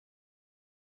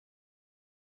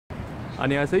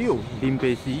안녕하세요.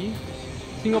 림페시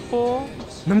싱가포르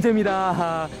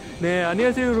남자입니다. 네,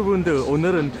 안녕하세요 여러분들.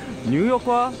 오늘은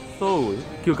뉴욕과 서울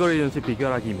길거리 연습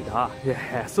비교하기입니다.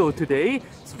 Yeah, so today's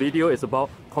video is about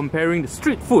comparing the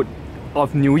street food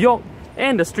of New York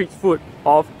and the street food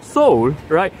of Seoul,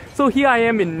 right? So here I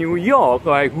am in New York,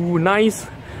 like nice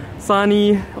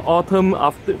sunny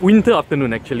winter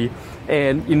afternoon actually,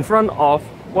 and in front of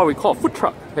what we call food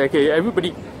truck. Okay,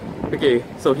 everybody. Okay,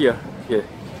 so here,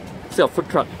 see a food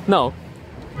truck. Now,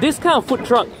 this kind of food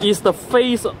truck is the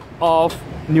face of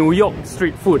New York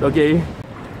street food. Okay,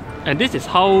 and this is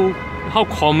how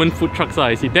common food trucks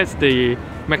are. You see, that's the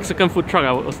Mexican food truck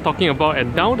I was talking about,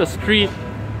 and down the street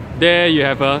there you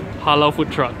have a halal food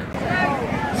truck.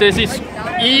 So you see,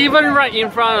 even right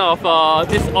in front of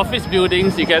these office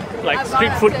buildings, you get like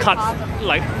street food carts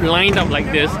like lined up like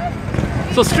this.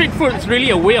 So street food is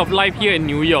really a way of life here in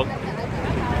New York.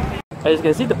 As you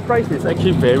can see, the price is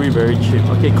actually very cheap.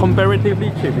 Okay, comparatively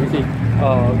cheap. You see,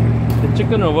 the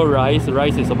chicken over rice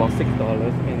is about $6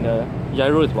 and the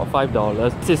gyro is about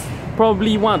 $5. This is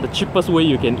probably one of the cheapest way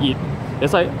you can eat.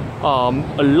 It's like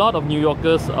a lot of New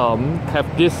Yorkers have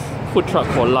this food truck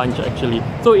for lunch actually.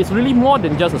 So it's really more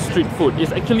than just a street food.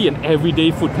 It's actually an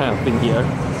everyday food kind of thing here.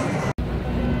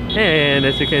 And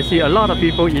as you can see, a lot of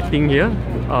people eating here.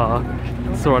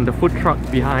 So on the food truck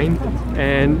behind,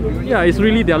 and yeah, it's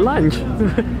really their lunch.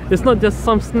 It's not just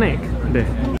some snack there.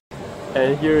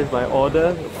 And here is my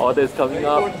order. The order is coming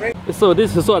up. So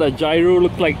this is what a gyro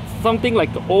looks like. Something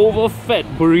like an overfed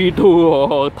burrito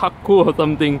or taco or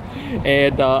something.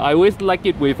 And I always like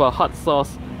it with a hot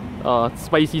sauce,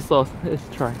 spicy sauce. Let's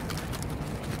try.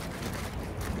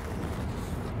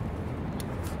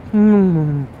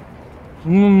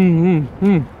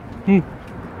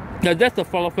 Yeah, that's the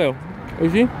falafel. You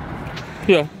see?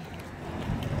 Here.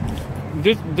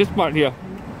 This part here.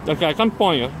 Okay, I can't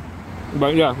point it.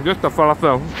 But yeah, just the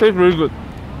falafel. Tastes really good.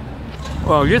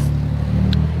 Well, this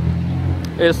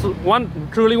is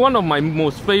truly one of my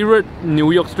most favorite New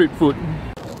York street food.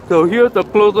 So here's a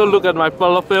closer look at my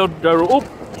falafel gyro. Oh,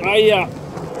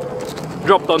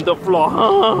 dropped on the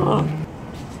floor.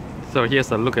 So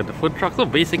here's a look at the food truck. So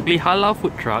basically, halal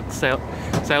food truck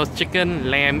sells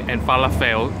chicken, lamb, and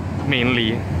falafel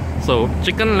mainly. So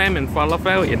chicken, lamb, and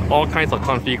falafel in all kinds of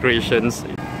configurations.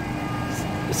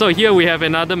 So here we have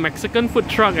another Mexican food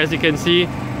truck, as you can see.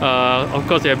 Of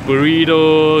course, you have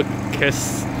burrito,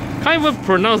 can't even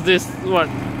pronounce this, what?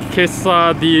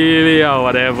 Quesadilla or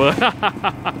whatever.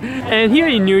 And here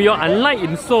in New York, unlike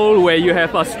in Seoul where you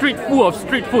have a street full of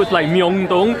street foods like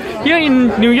Myeongdong, here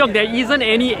in New York there isn't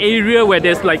any area where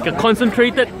there's like a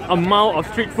concentrated amount of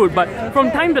street food. But from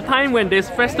time to time when there's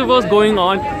festivals going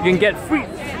on, you can get free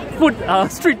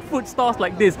street food stores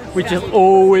like this, which is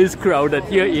always crowded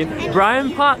here in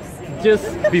Bryant Park just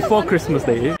before Christmas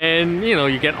Day. And you know,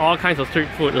 you get all kinds of street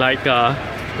food like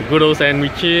good old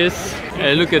sandwiches.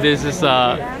 And look at this, is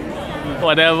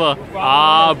whatever,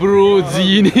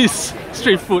 Bruzinis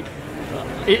street food.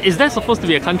 Is that supposed to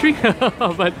be a country?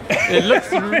 But it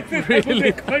looks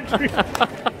really country.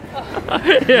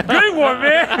 Yeah. Good one,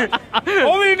 man.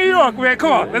 Only in New York, man.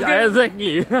 Come on, let's get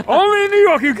exactly. Only in New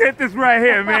York you get this right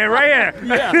here, man. Right here.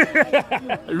 Yeah.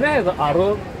 There's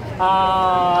arroz.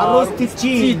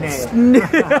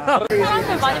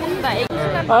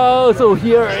 Oh, so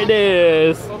here it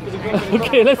is.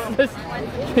 Okay,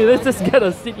 let's just get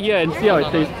a seat here and see how it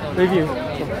tastes. Maybe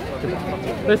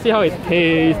let's see how it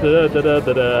tastes.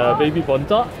 Baby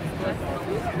bonta.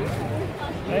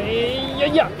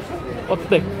 Yeah. What's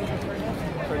steak?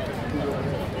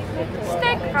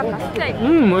 Steak.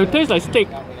 It tastes like steak.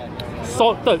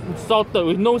 Salted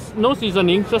with no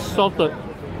seasoning, just salted.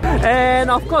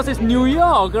 And of course it's New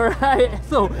York, right?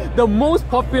 So the most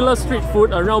popular street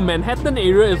food around Manhattan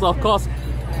area is of course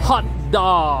hot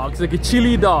dogs, like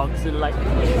chili dogs. Like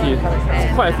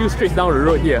quite a few streets down the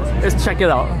road here. Let's check it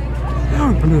out.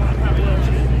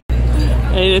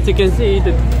 And as you can see,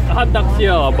 the hot dogs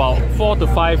here are about $4 to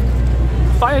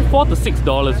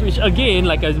 $6, which again,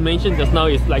 like I mentioned just now,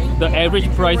 is like the average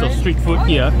price of street food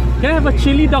here. Can I have a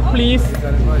chili dog, please?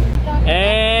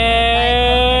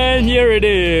 And here it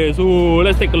is. Ooh,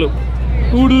 let's take a look.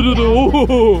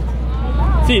 Ooh.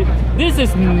 See, this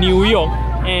is New York,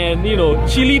 and you know,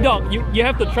 chili dog. You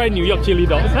have to try New York chili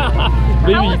dogs.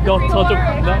 Baby,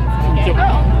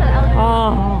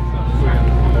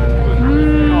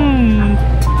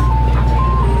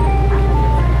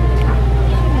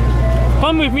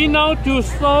 Come with me now to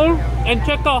Seoul and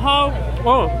check out how.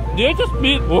 Oh, did I just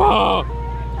beat? Wow!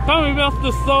 Come with us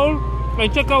to Seoul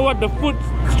and check out what the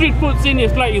street food scene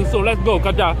is like in Seoul. Let's go,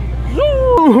 Kaja.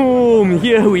 Zoom!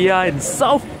 Here we are in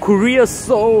South Korea,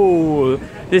 Seoul.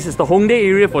 This is the Hongdae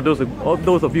area for those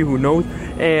of you who know.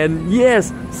 And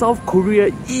yes, South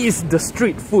Korea is the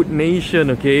street food nation,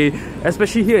 okay?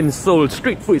 Especially here in Seoul,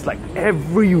 street food is like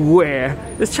everywhere.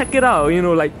 Just check it out, you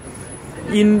know, like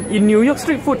in New York,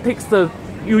 street food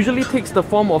usually takes the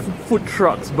form of food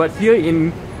trucks, but here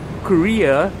in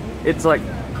Korea, it's like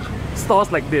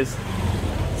stores like this.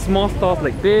 Small stores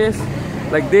like this,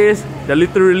 they're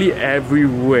literally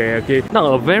everywhere, okay?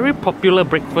 Now, a very popular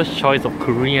breakfast choice of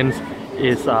Koreans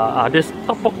is this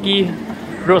tteokbokki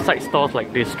roadside stores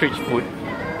like this, street food.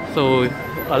 So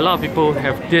a lot of people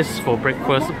have this for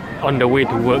breakfast on the way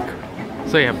to work.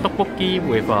 So you have tteokbokki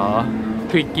with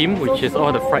kim, which is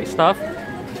all the fried stuff,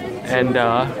 and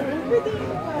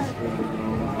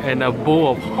a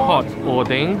bowl of hot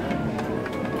odeng.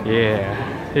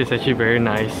 Yeah, it's actually very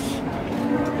nice.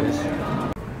 Yes.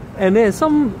 And then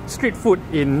some street food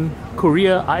in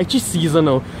Korea are actually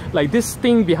seasonal. Like this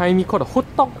thing behind me called a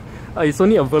hotdog. It's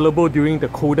only available during the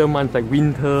colder months like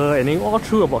winter, and then all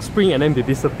through about spring, and then they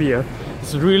disappear.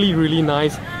 It's really, really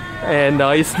nice. And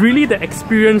it's really the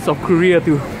experience of Korea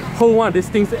to hold one of these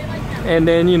things and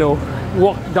then, you know,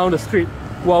 walk down the street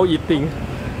while eating.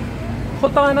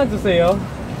 Hotdog 하나 주세요.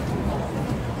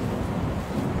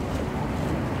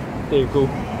 There you go.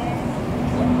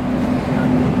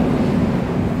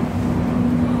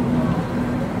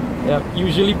 Yeah,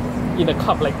 usually in a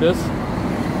cup like this.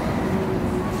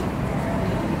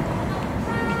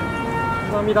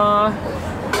 Kamsahamnida.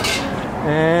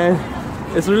 And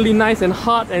it's really nice and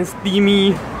hot and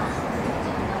steamy.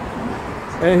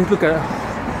 And look at it,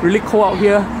 really cold out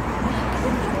here.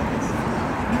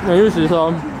 And this is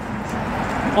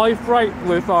oil fried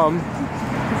with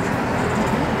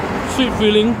sweet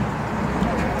filling.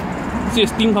 See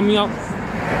steam coming out.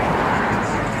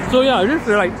 So yeah, this is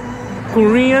like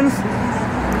Koreans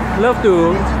love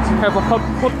to have a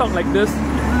hot dog like this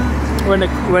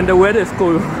when the weather is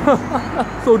cold.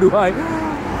 So do I.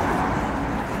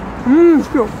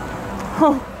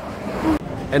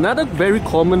 Another very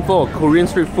common form of Korean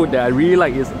street food that I really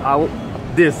like is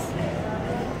this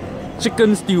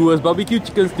chicken skewers, barbecue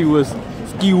chicken skewers.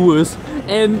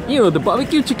 And you know, the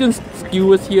barbecue chicken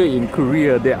skewers here in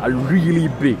Korea, they are really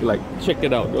big. Like, check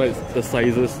it out, the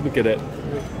sizes, look at that.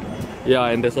 Yeah,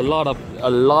 and there's a lot of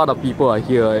people are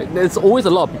here. There's always a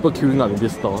lot of people queuing up in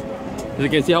this store. As you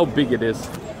can see how big it is.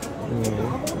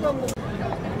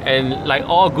 And like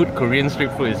all good Korean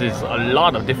street food, is a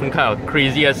lot of different kind of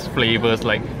crazy ass flavors,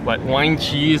 like wine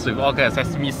cheese with all kinds of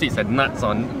sesame seeds and nuts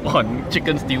on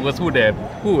chicken skewers. Who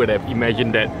would have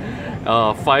imagined that?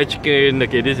 Fried chicken,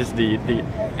 okay, this is the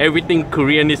everything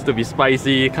Korean needs to be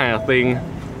spicy kind of thing.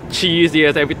 Cheese,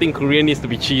 yes, everything Korean needs to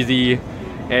be cheesy,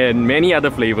 and many other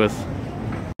flavors.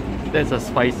 That's a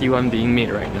spicy one being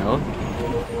made right now.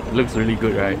 Looks really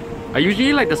good, right? I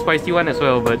usually like the spicy one as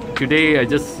well, but today I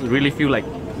just really feel like,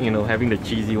 you know, having the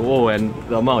cheesy. Oh, and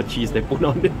the amount of cheese they put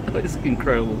on it, it's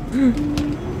incredible.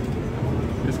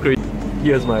 It's crazy.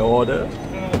 Here's my order.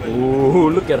 Oh,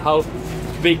 look at how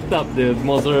baked up the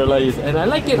mozzarella is, and I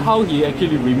like it how he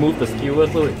actually removed the skewer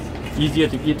so it's easier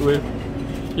to eat with.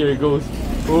 Here it goes.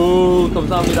 Oh,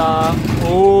 감사합니다.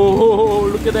 Oh,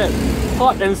 look at that,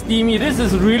 hot and steamy. This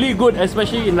is really good,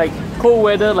 especially in like cold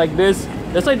weather like this.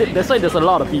 That's why there's a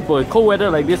lot of people in cold weather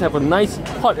like this have a nice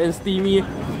hot and steamy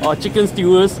chicken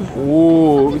skewers.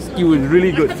 Oh, skewer is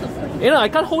really good. You know, I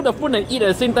can't hold the phone and eat at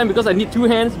the same time because I need two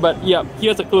hands, but yeah,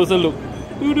 here's a closer look.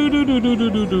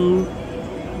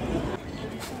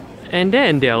 And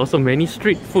then there are also many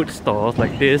street food stores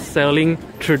like this selling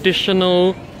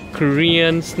traditional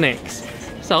Korean snacks.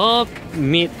 It's all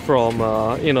made from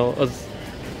you know,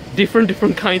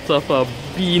 different kinds of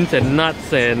beans and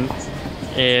nuts and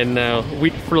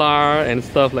wheat flour and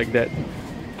stuff like that.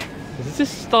 This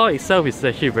store itself is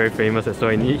actually very famous as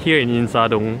well here in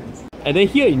Insadong. And then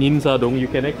here in Insadong, you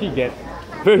can actually get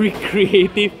very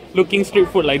creative looking street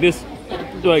food like this.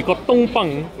 So I got tong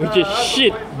pang, which is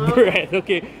shit bread.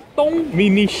 Okay, tong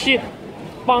meaning shit,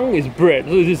 pang is bread,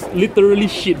 so this is literally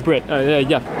shit bread.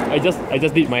 Yeah, I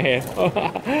just did my hair.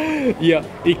 Yeah,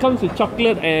 it comes with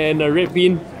chocolate and a red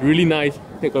bean. Really nice.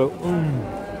 Take a look.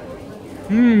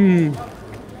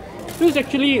 This is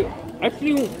actually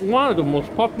one of the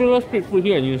most popular street food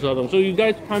here in Insadong. So you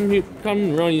guys come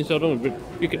around Insadong,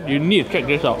 you need to check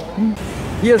this out.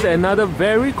 Here's another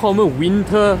very common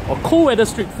winter or cold weather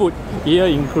street food here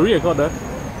in Korea called the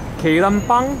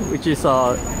Pang, which is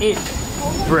egg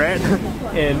bread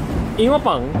and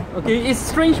ingopang. Okay, it's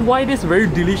strange why these very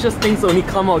delicious things only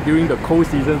come out during the cold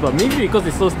seasons, but maybe because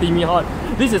it's so steamy hot.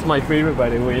 This is my favorite, by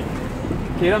the way.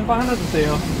 Pang 하나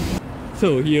주세요.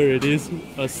 So here it is,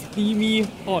 a steamy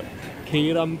hot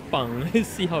keirampang. Let's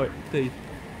see how it tastes.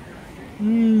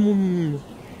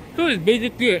 So it's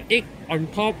basically an egg on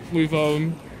top with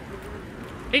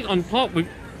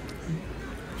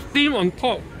steam on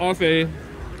top of a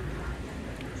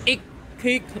egg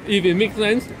cake, if it makes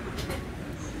sense.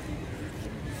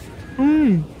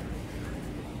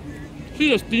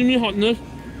 See the steamy hotness.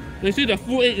 You see the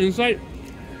full egg inside,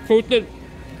 coated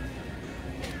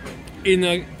in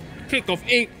a cake of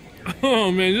egg.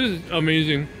 Oh man, this is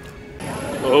amazing.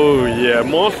 Oh yeah,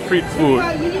 more street food.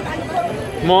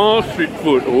 More street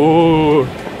food. Oh,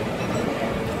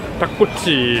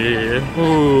 takuchi.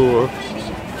 Oh,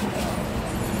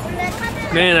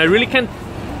 man, I really can't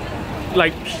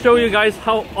like show you guys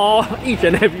how all each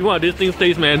and every one of these things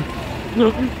taste, man.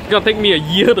 It's gonna take me a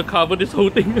year to cover this whole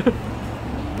thing.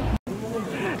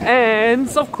 And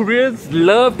South Koreans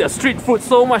love their street food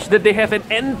so much that they have an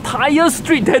entire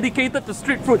street dedicated to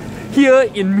street food here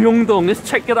in Myeongdong. Let's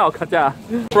check it out, Katja.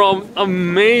 From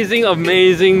amazing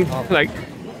like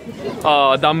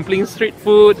dumpling street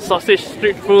food, sausage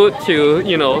street food, to,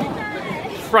 you know,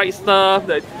 fried stuff.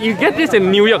 That you get this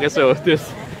in New York as well.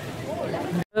 This.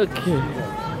 Okay.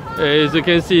 As you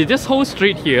can see, this whole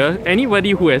street here,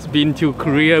 anybody who has been to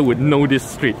Korea would know this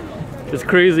street. It's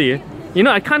crazy. You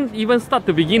know, I can't even start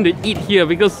to begin to eat here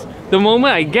because the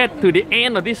moment I get to the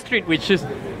end of this street, which is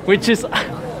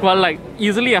well, like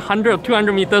easily 100 or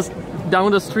 200 meters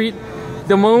down the street,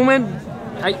 the moment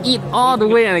I eat all the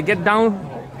way and I get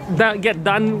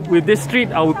done with this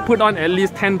street, I would put on at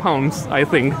least 10 pounds, I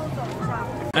think.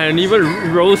 And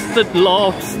even roasted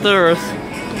lobsters.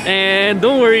 And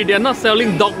don't worry, they're not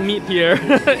selling dog meat here.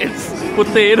 It's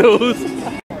potatoes.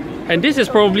 And this is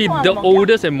probably the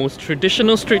oldest and most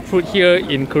traditional street food here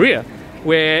in Korea,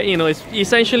 where, you know, it's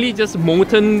essentially just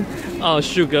molten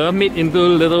sugar made into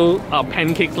little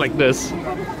pancakes like this.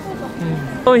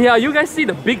 So yeah, you guys see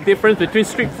the big difference between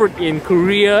street food in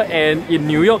Korea and in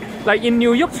New York. Like in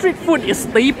New York, street food is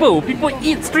staple. People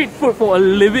eat street food for a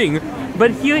living.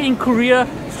 But here in Korea,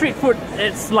 street food,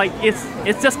 it's like, it's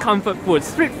just comfort food.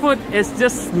 Street food is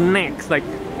just snacks. Like,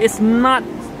 it's not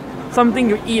something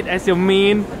you eat as your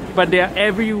main, but they're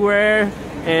everywhere,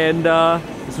 and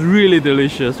it's really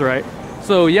delicious, right?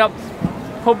 So yep,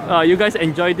 hope you guys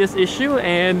enjoyed this issue,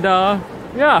 and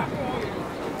yeah,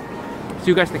 see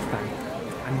you guys next time.